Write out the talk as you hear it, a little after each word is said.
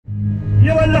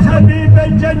حبيبه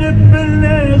جنب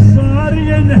بالليل صار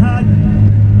ينهد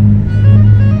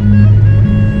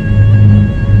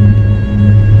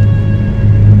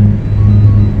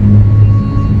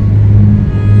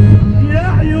يا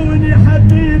عيوني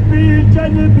حبيبي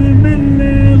جنب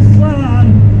مني صار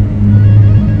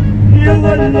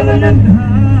يظل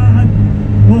ينهد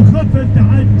وخفت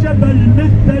عالجبل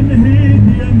بالتنهيد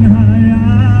يا نهايات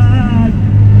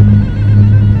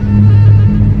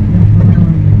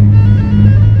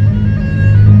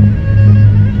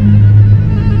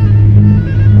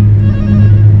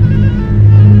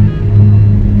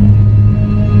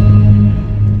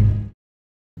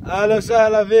اهلا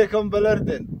وسهلا فيكم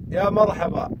بالاردن، يا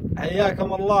مرحبا،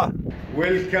 حياكم الله.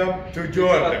 Welcome to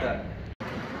Jordan.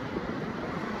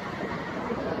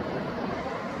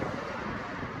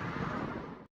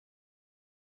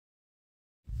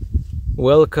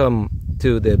 Welcome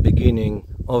to the beginning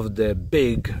of the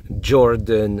big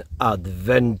Jordan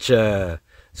adventure.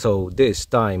 So this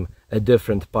time a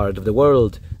different part of the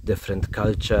world, different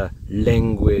culture,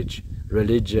 language,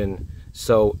 religion.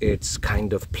 So it's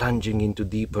kind of plunging into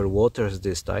deeper waters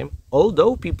this time.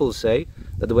 Although people say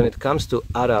that when it comes to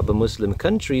Arab Muslim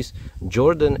countries,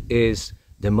 Jordan is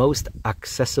the most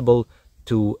accessible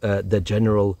to the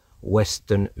general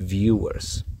Western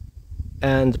viewers.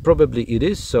 And probably it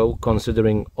is so,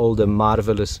 considering all the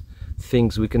marvelous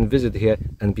things we can visit here,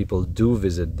 and people do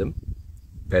visit them.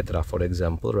 Petra, for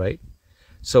example, right?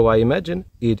 So I imagine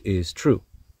it is true.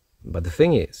 But the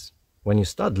thing is, when you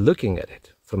start looking at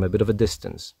it from a bit of a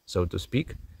distance, so to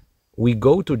speak, we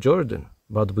go to Jordan,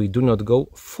 but we do not go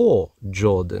for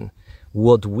Jordan.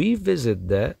 What we visit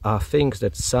there are things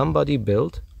that somebody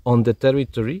built on the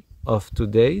territory of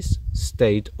today's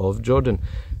state of Jordan.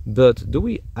 But do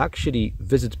we actually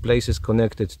visit places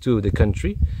connected to the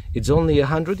country? It's only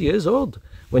 100 years old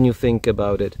when you think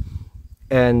about it.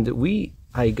 And we,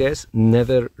 I guess,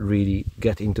 never really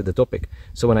get into the topic.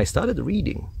 So when I started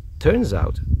reading, turns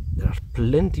out there are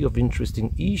plenty of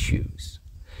interesting issues.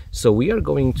 So we are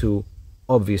going to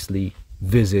obviously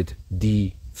visit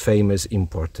the famous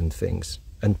important things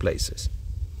and places.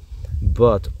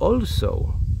 But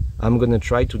also I'm going to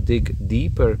try to dig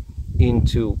deeper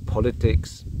into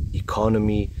politics,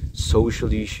 economy,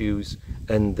 social issues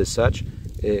and the such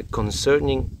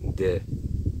concerning the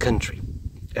country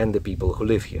and the people who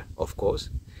live here, of course.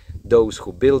 Those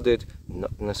who build it,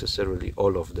 not necessarily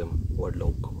all of them were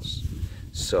locals.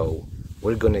 So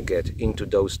we're going to get into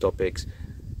those topics.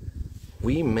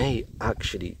 We may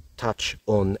actually touch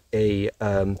on a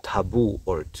taboo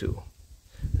or two.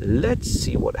 Let's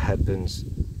see what happens,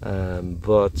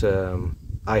 but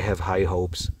I have high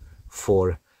hopes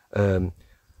for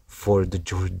the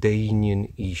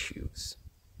Jordanian issues.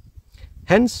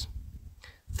 Hence,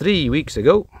 3 weeks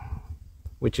ago,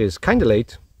 which is kind of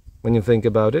late when you think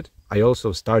about it, I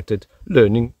also started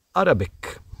learning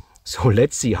Arabic. So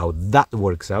let's see how that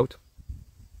works out.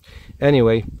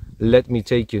 Anyway, let me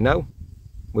take you now,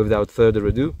 without further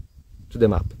ado, to the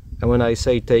map. And when I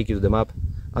say take you to the map,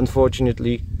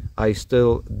 unfortunately, I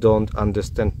still don't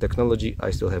understand technology.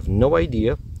 I still have no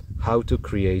idea how to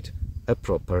create a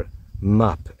proper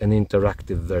map, an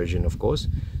interactive version, of course.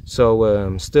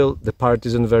 So still the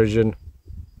partisan version,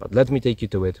 but let me take you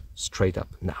to it straight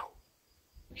up now.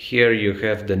 Here you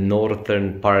have the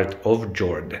northern part of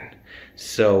Jordan.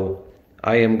 So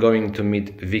I am going to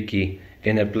meet Vicky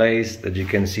in a place that you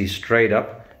can see straight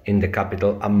up in the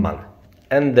capital Amman.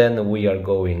 And then we are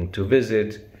going to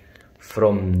visit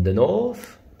from the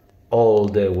north all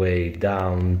the way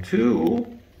down to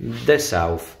the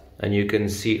south. And you can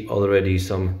see already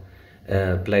some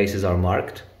places are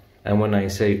marked. And when I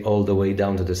say all the way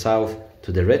down to the south,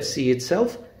 to the Red Sea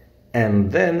itself,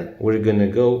 and then we're gonna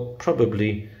go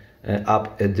probably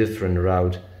up a different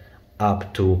route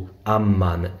up to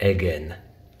Amman again,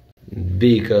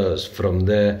 because from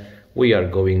there we are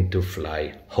going to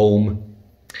fly home.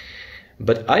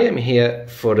 But I am here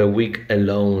for a week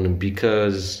alone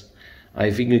because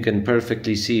I think you can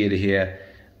perfectly see it here.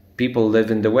 People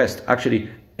live in the West. Actually,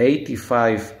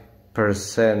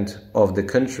 85% of the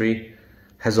country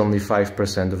has only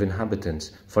 5% of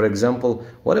inhabitants. For example,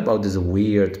 what about this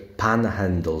weird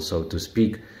panhandle, so to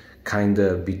speak,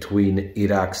 kinda between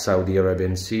Iraq, Saudi Arabia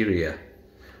and Syria?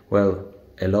 Well,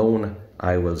 alone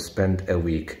I will spend a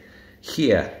week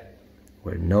here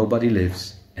where nobody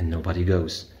lives and nobody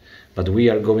goes. But we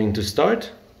are going to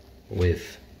start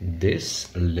with this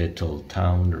little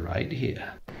town right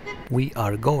here. We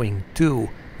are going to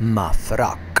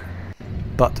Mafraq.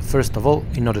 But first of all,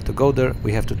 in order to go there,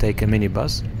 we have to take a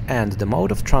minibus, and the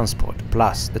mode of transport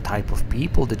plus the type of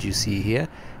people that you see here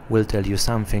will tell you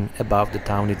something about the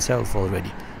town itself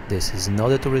already. This is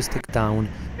not a touristic town,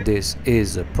 this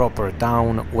is a proper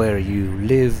town where you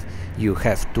live, you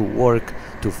have to work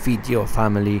to feed your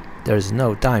family, there's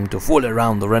no time to fool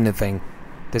around or anything.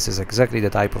 This is exactly the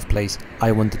type of place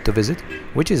I wanted to visit,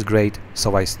 which is great,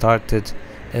 so I started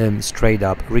straight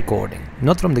up recording.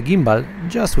 Not from the gimbal,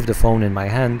 just with the phone in my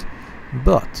hand,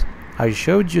 but I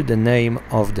showed you the name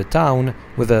of the town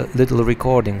with a little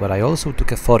recording, but I also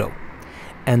took a photo.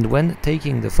 And when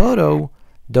taking the photo,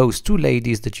 those two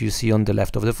ladies that you see on the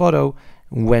left of the photo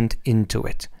went into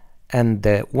it. And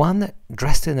the one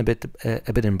dressed in a bit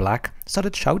in black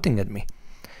started shouting at me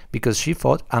because she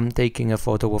thought I'm taking a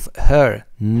photo of her,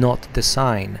 not the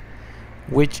sign.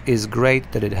 Which is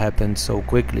great that it happened so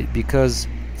quickly, because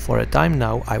for a time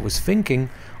now I was thinking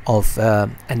of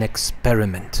an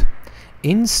experiment.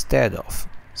 Instead of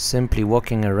simply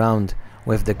walking around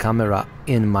with the camera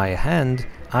in my hand,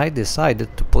 I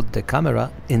decided to put the camera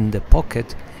in the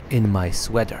pocket in my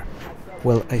sweater.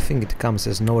 Well, I think it comes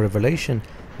as no revelation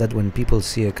that when people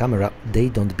see a camera, they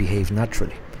don't behave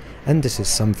naturally. And this is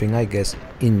something, I guess,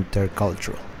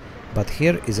 intercultural. But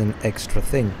here is an extra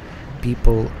thing.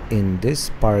 People in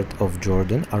this part of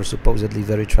Jordan are supposedly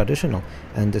very traditional,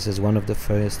 and this is one of the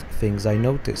first things I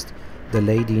noticed. The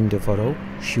lady in the photo,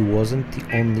 she wasn't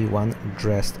the only one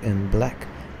dressed in black.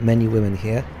 Many women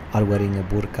here are wearing a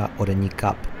burqa or a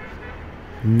niqab.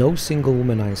 No single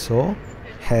woman I saw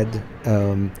had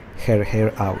her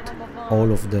hair out.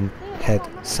 All of them head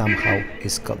somehow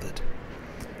is covered.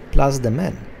 Plus the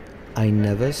men. I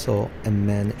never saw a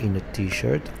man in a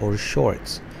t-shirt or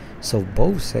shorts. So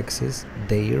both sexes,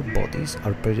 their bodies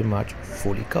are pretty much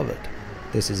fully covered.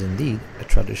 This is indeed a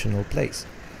traditional place.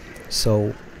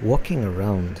 So walking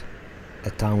around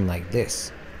a town like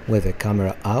this with a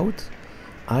camera out,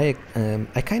 I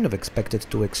kind of expected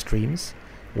two extremes.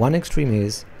 One extreme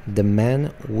is the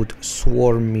men would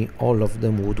swarm me, all of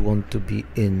them would want to be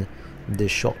in the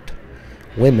shot.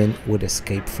 Women would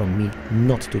escape from me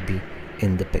not to be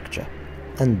in the picture.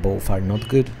 And both are not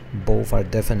good, both are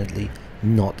definitely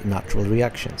not natural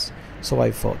reactions. So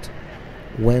I thought,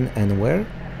 when and where,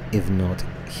 if not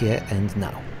here and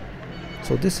now.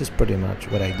 So this is pretty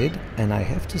much what I did, and I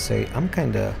have to say I'm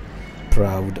kinda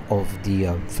proud of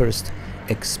the first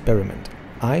experiment.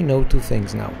 I know two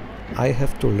things now. I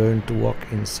have to learn to walk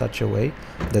in such a way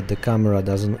that the camera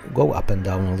doesn't go up and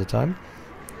down all the time,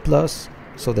 plus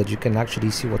so that you can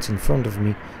actually see what's in front of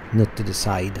me, not to the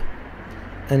side.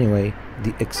 Anyway,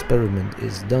 the experiment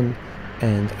is done,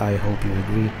 and I hope you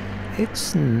agree,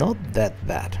 it's not that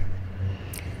bad.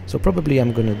 So probably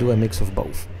I'm gonna do a mix of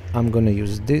both. I'm gonna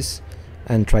use this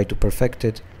and try to perfect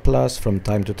it, plus from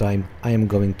time to time I am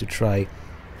going to try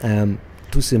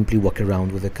to simply walk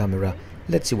around with the camera.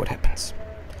 Let's see what happens.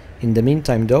 In the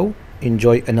meantime though,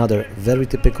 enjoy another very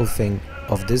typical thing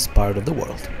of this part of the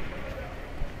world.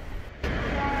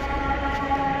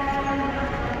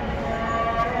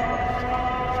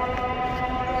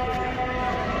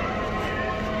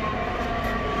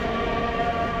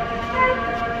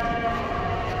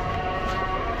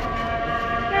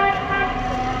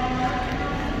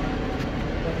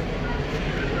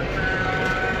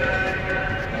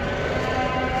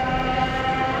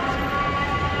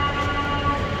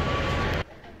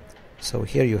 So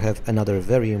here you have another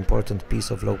very important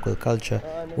piece of local culture,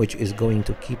 which is going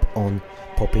to keep on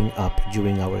popping up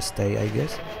during our stay, I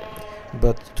guess.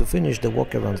 But to finish the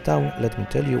walk around town, let me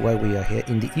tell you why we are here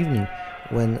in the evening,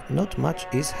 when not much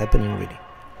is happening really.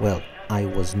 Well, I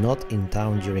was not in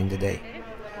town during the day.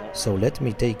 So let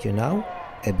me take you now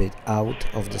a bit out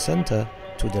of the center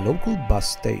to the local bus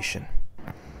station.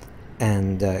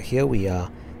 And here we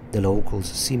are. The locals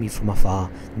see me from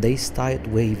afar, they start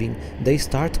waving, they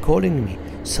start calling me,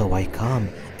 so I come,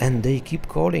 and they keep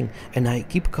calling, and I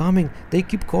keep coming, they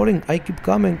keep calling, I keep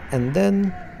coming, and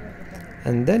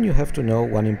then you have to know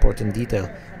one important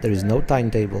detail. There is no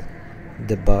timetable.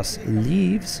 The bus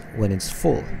leaves when it's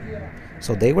full.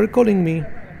 So they were calling me,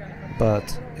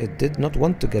 but it did not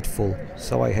want to get full,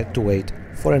 so I had to wait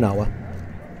for an hour.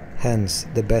 Hence,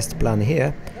 the best plan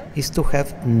here is to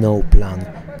have no plan.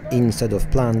 Instead of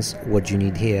plans, what you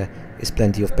need here is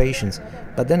plenty of patience.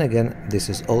 But then again, this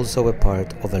is also a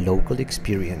part of a local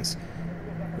experience.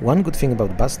 One good thing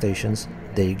about bus stations,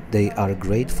 they are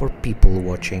great for people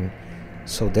watching.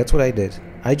 So that's what I did.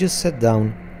 I just sat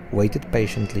down, waited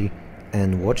patiently,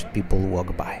 and watched people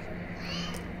walk by.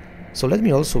 So let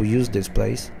me also use this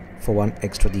place for one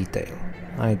extra detail.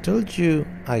 I told you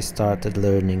I started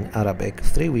learning Arabic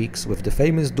 3 weeks with the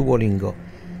famous Duolingo.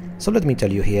 So let me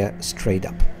tell you here straight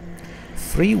up.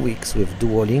 3 weeks with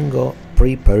Duolingo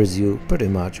prepares you pretty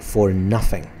much for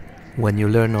nothing. When you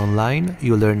learn online,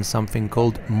 you learn something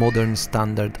called Modern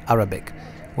Standard Arabic.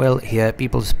 Well, here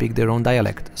people speak their own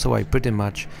dialect, so I pretty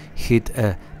much hit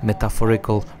a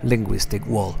metaphorical linguistic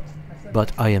wall.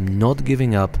 But I am not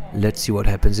giving up. Let's see what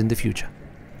happens in the future.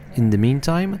 In the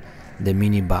meantime, the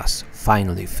minibus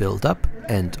finally filled up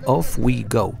and off we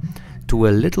go to a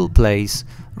little place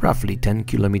roughly 10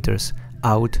 kilometers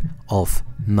out of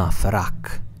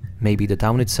Mafraq. Maybe the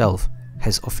town itself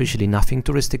has officially nothing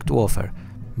touristic to offer,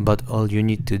 but all you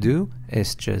need to do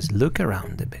is just look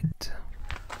around a bit.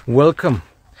 Welcome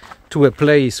to a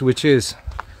place which is,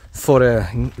 for a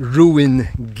ruin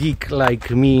geek like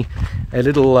me, a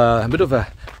bit of a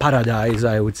paradise,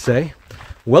 I would say.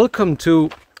 Welcome to,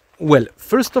 well,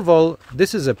 first of all,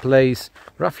 this is a place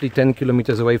roughly 10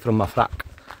 kilometers away from Mafraq.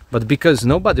 But because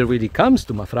nobody really comes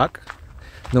to Mafraq,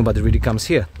 nobody really comes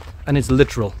here. And it's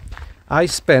literal. I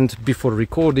spent, before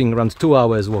recording, around 2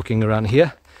 hours walking around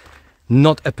here.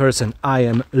 Not a person. I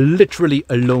am literally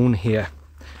alone here.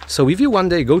 So if you one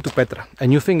day go to Petra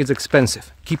and you think it's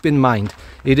expensive, keep in mind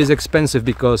it is expensive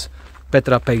because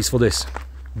Petra pays for this.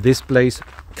 This place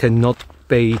cannot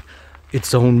pay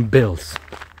its own bills.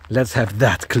 Let's have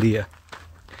that clear.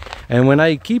 And when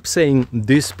I keep saying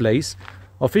this place,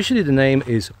 officially the name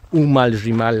is Al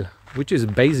Jimal, which is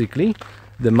basically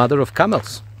the mother of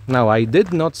camels. Now, I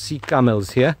did not see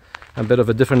camels here, a bit of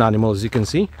a different animal as you can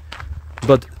see,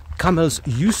 but camels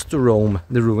used to roam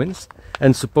the ruins,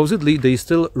 and supposedly they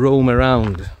still roam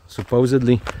around.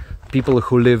 Supposedly people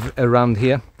who live around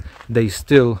here, they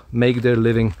still make their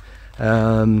living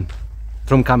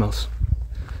from camels.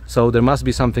 So there must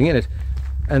be something in it.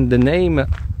 And the name,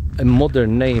 a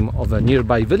modern name of a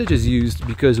nearby village, is used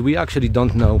because we actually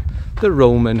don't know the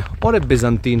Roman or a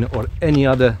Byzantine or any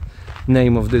other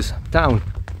name of this town.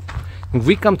 If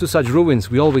we come to such ruins,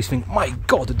 we always think, my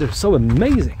God, they're so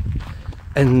amazing.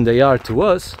 And they are to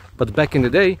us, but back in the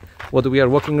day, what we are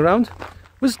walking around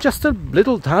was just a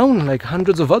little town like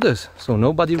hundreds of others. So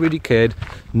nobody really cared,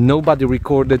 nobody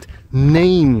recorded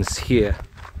names here.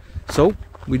 So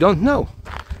we don't know.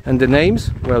 And the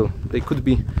names, well, they could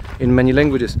be in many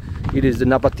languages. It is the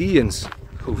Nabateans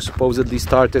who supposedly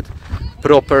started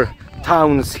proper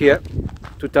towns here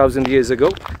 2000 years ago,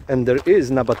 and there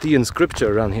is Nabatean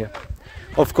scripture around here.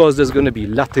 Of course, there's going to be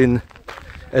Latin,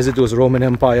 as it was Roman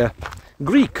Empire,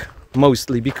 Greek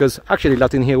mostly, because actually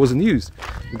Latin here wasn't used.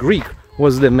 Greek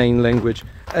was the main language,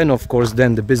 and of course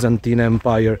then the Byzantine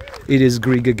Empire, it is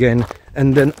Greek again,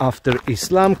 and then after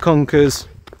Islam conquers,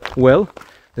 well,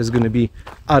 there's going to be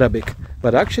Arabic.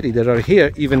 But actually there are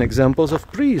here even examples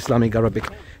of pre-Islamic Arabic,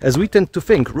 as we tend to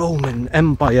think Roman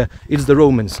Empire, it's the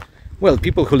Romans. Well,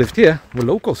 people who lived here were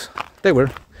locals. They were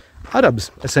Arabs,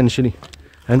 essentially.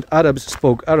 And Arabs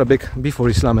spoke Arabic before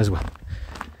Islam as well.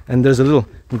 And there's a little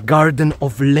garden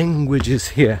of languages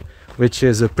here, which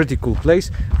is a pretty cool place.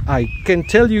 I can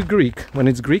tell you Greek when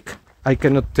it's Greek. I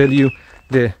cannot tell you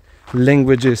the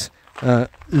languages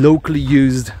locally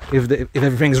used, if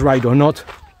everything's right or not.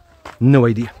 No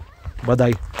idea. But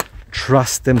I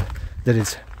trust them that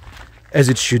it's as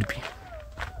it should be.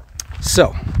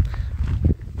 So,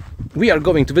 we are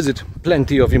going to visit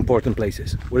plenty of important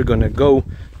places. We're gonna go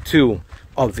to,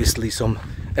 obviously, some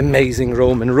amazing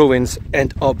Roman ruins,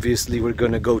 and obviously we're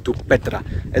gonna go to Petra.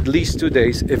 At least 2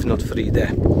 days, if not 3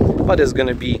 there. But there's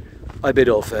gonna be a bit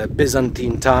of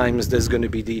Byzantine times, there's gonna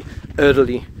be the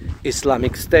early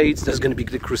Islamic states, there's gonna be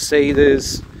the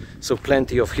Crusaders, so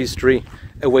plenty of history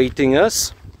awaiting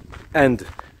us, and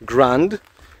grand.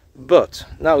 But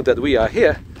now that we are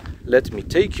here, let me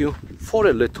take you for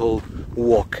a little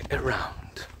walk around.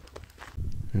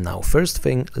 Now, first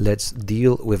thing, let's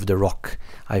deal with the rock.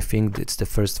 I think it's the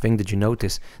first thing that you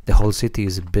notice. The whole city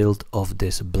is built of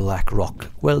this black rock.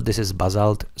 Well, this is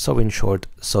basalt, so in short,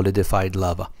 solidified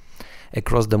lava.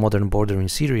 Across the modern border in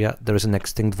Syria, there is an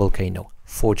extinct volcano.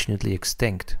 Fortunately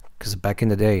extinct, because back in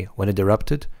the day, when it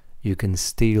erupted, you can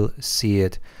still see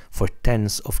it for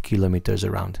tens of kilometers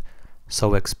around.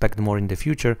 So expect more in the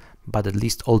future, but at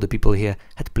least all the people here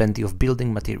had plenty of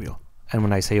building material. And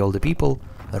when I say all the people,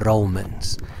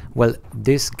 Romans. Well,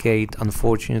 this gate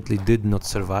unfortunately did not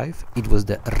survive. It was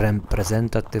the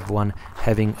representative one,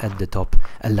 having at the top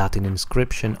a Latin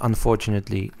inscription.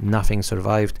 Unfortunately, nothing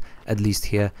survived. At least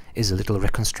here is a little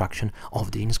reconstruction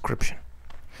of the inscription.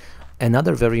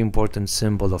 Another very important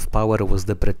symbol of power was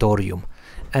the Praetorium.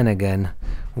 And again,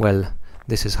 well,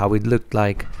 this is how it looked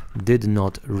like. Did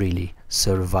not really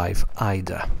survive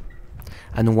either.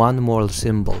 And one more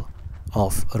symbol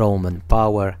of Roman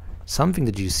power, something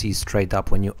that you see straight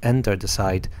up when you enter the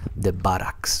site, the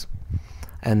barracks.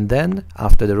 And then,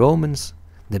 after the Romans,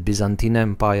 the Byzantine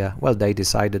Empire, well, they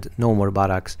decided no more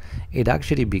barracks. It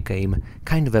actually became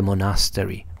kind of a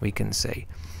monastery, we can say.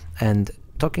 And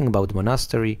talking about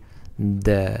monastery,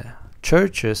 the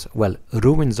churches, well,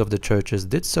 ruins of the churches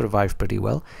did survive pretty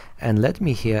well. And let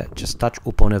me here just touch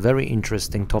upon a very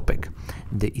interesting topic,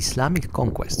 the Islamic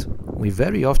conquest. We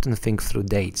very often think through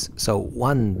dates. So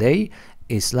one day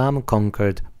Islam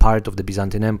conquered part of the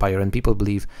Byzantine Empire, and people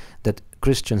believe that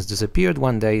Christians disappeared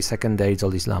one day, second day it's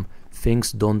all Islam.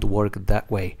 Things don't work that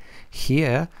way.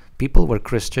 Here, people were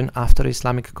Christian after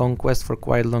Islamic conquest for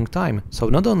quite a long time. So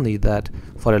not only that,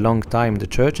 for a long time the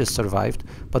churches survived,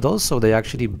 but also they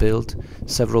actually built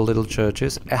several little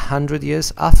churches 100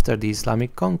 years after the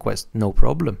Islamic conquest. No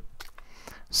problem.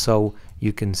 So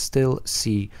you can still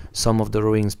see some of the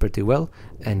ruins pretty well.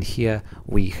 And here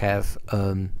we have,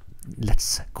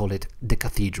 let's call it the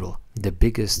cathedral, the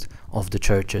biggest of the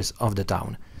churches of the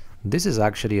town. This is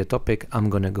actually a topic I'm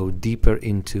gonna go deeper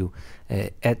into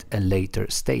at a later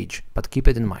stage, but keep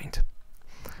it in mind.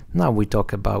 Now we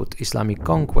talk about Islamic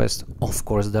conquest. Of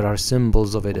course, there are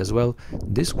symbols of it as well.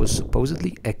 This was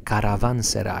supposedly a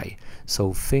caravanserai,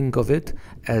 so think of it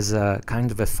as a kind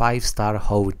of a 5-star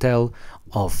hotel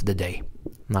of the day.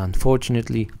 Now,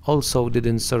 unfortunately, also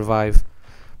didn't survive.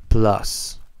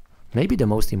 Plus, maybe the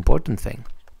most important thing,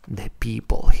 the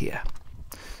people here.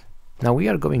 Now we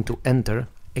are going to enter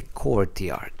a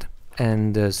courtyard,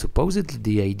 and supposedly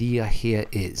the idea here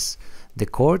is the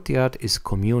courtyard is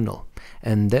communal,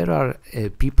 and there are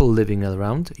people living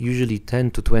around, usually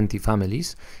 10 to 20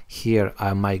 families. Here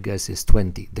my guess is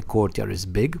 20. The courtyard is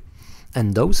big,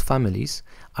 and those families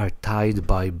are tied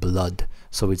by blood,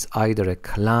 so it's either a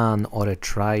clan or a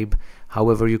tribe,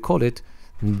 however you call it.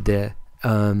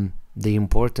 The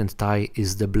important tie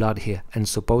is the blood here, and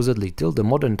supposedly till the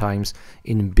modern times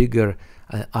in bigger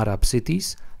Arab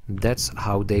cities, that's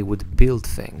how they would build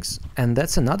things. And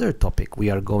that's another topic we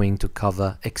are going to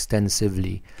cover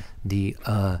extensively, the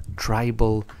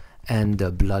tribal and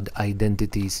the blood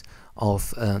identities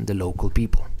of the local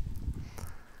people.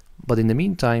 But in the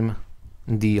meantime,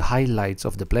 the highlights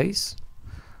of the place,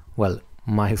 well,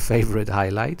 my favorite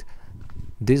highlight,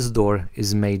 this door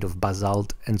is made of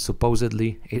basalt, and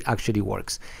supposedly it actually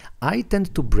works. I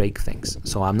tend to break things,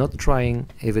 so I'm not trying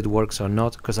if it works or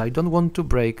not, because I don't want to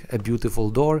break a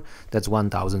beautiful door that's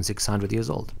 1,600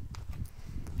 years old.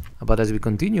 But as we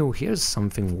continue, here's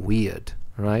something weird,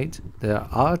 right? There are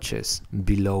arches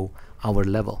below our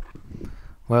level.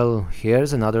 Well,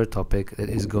 here's another topic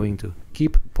that is going to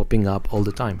keep popping up all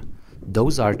the time.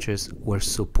 Those arches were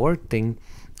supporting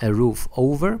a roof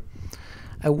over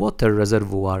a water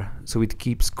reservoir, so it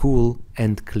keeps cool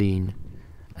and clean.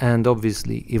 And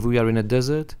obviously, if we are in a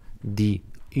desert, the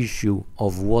issue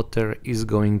of water is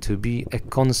going to be a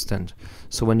constant.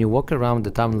 So when you walk around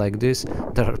the town like this,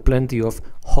 there are plenty of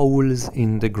holes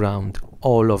in the ground.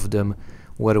 All of them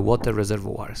were water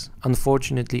reservoirs.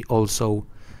 Unfortunately, also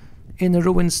in a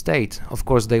ruined state. Of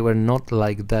course, they were not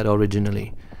like that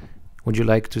originally. Would you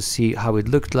like to see how it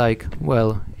looked like?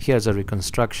 Well, here's a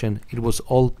reconstruction. It was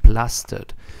all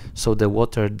plastered, so the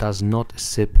water does not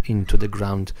seep into the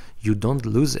ground. You don't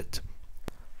lose it.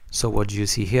 So what you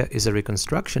see here is a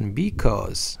reconstruction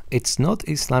because it's not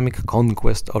Islamic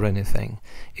conquest or anything.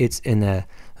 It's in a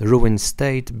ruined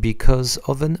state because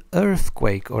of an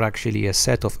earthquake, or actually a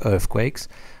set of earthquakes,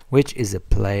 which is a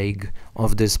plague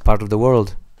of this part of the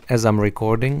world. As I'm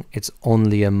recording, it's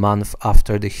only a month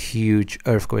after the huge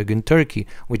earthquake in Turkey,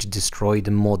 which destroyed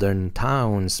modern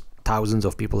towns. Thousands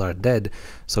of people are dead.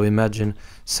 So imagine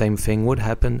same thing would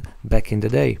happen back in the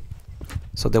day.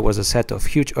 So there was a set of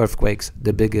huge earthquakes,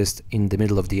 the biggest in the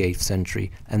middle of the 8th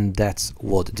century, and that's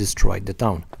what destroyed the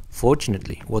town.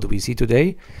 Fortunately, what we see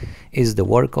today is the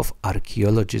work of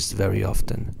archaeologists very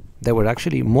often. There were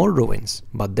actually more ruins,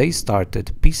 but they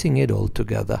started piecing it all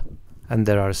together. And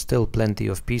there are still plenty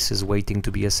of pieces waiting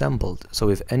to be assembled. So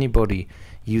if anybody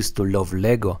used to love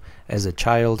Lego as a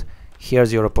child,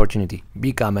 here's your opportunity.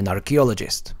 Become an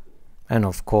archaeologist. And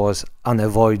of course,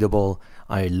 unavoidable,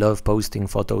 I love posting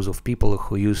photos of people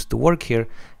who used to work here.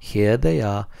 Here they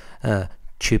are,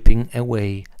 chipping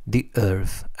away the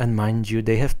earth. And mind you,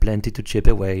 they have plenty to chip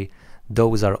away.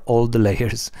 Those are all the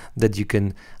layers that you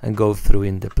can go through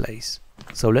in the place.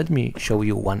 So let me show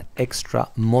you one extra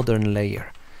modern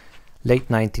layer. Late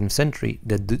 19th century,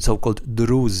 the so-called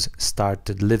Druze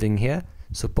started living here.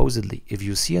 Supposedly, if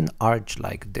you see an arch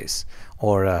like this,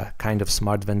 or a kind of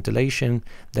smart ventilation,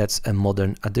 that's a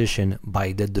modern addition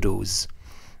by the Druze.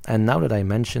 And now that I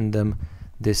mentioned them,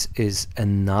 this is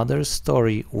another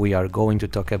story we are going to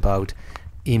talk about: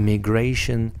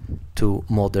 immigration to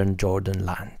modern Jordan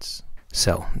lands.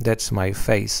 So that's my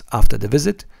face after the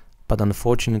visit. but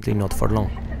unfortunately not for long.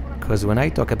 Because when I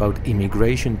talk about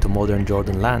immigration to modern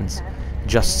Jordan lands,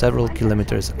 just several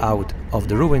kilometers out of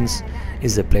the ruins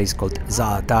is a place called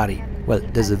Zaatari. Well,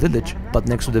 there's a village, but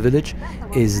next to the village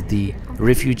is the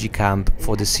refugee camp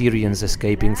for the Syrians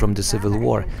escaping from the civil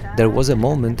war. There was a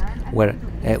moment where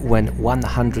when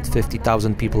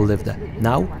 150,000 people lived there.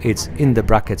 Now it's in the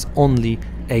brackets only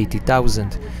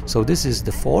 80,000. So this is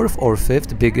the fourth or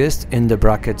fifth biggest in the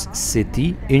brackets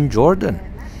city in Jordan.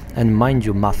 And mind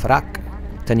you, Mafraq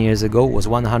 10 years ago was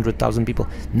 100,000 people.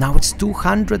 Now it's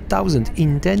 200,000.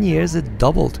 In 10 years it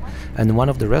doubled. And one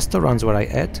of the restaurants where I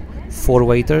ate, 4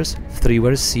 waiters, 3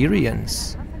 were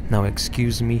Syrians. Now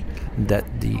excuse me that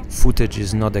the footage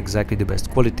is not exactly the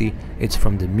best quality. It's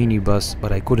from the minibus,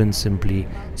 but I couldn't simply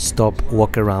stop,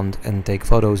 walk around and take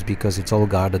photos because it's all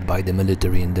guarded by the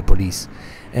military and the police.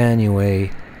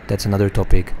 Anyway, that's another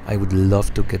topic I would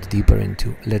love to get deeper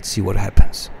into. Let's see what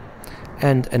happens.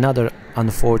 And another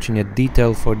unfortunate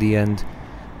detail for the end,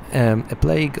 a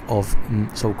plague of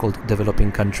so-called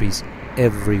developing countries.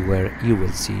 Everywhere you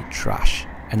will see trash.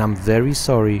 And I'm very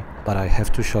sorry, but I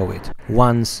have to show it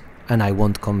once and I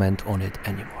won't comment on it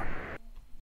anymore.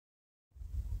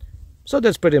 So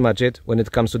that's pretty much it when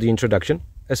it comes to the introduction.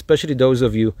 Especially those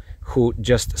of you who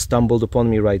just stumbled upon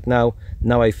me right now.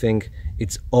 Now I think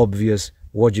it's obvious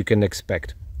what you can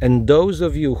expect. And those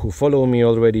of you who follow me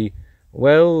already,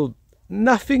 well,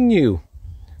 nothing new,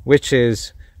 which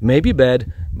is maybe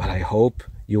bad, but I hope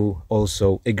you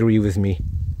also agree with me.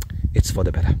 It's for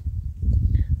the better.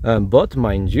 But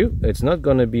mind you, it's not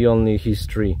going to be only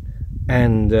history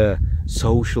and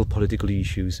social political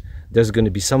issues. There's going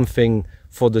to be something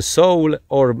for the soul,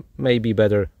 or maybe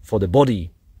better, for the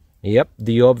body. Yep,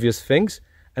 the obvious things,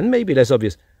 and maybe less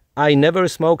obvious. I never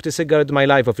smoked a cigarette in my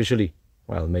life officially.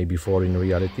 Well, maybe 4 in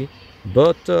reality.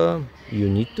 But you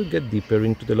need to get deeper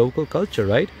into the local culture,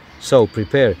 right? So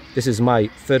prepare. This is my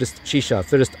first shisha,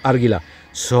 first argila.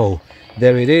 So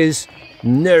there it is,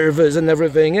 nervous and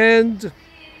everything, and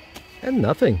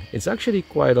nothing. It's actually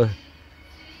quite a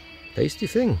tasty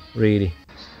thing, really.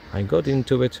 I got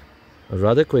into it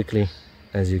rather quickly,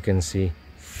 as you can see,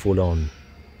 full on.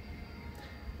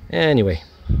 Anyway,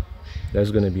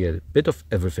 there's going to be a bit of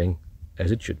everything,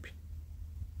 as it should be.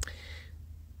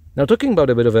 Now, talking about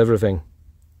a bit of everything,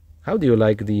 how do you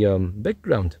like the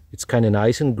background? It's kind of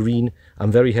nice and green.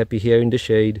 I'm very happy here in the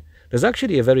shade. There's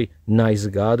actually a very nice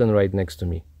garden right next to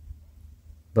me.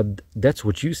 But that's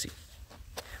what you see.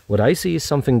 What I see is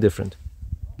something different.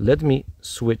 Let me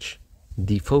switch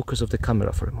the focus of the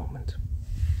camera for a moment.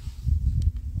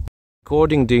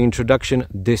 According to the introduction,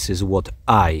 this is what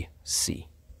I see.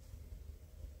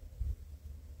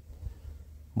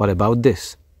 But about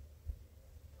this,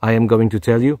 I am going to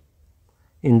tell you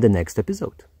in the next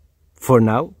episode. For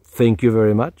now, thank you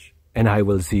very much, and I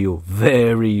will see you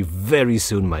very, very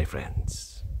soon, my friends.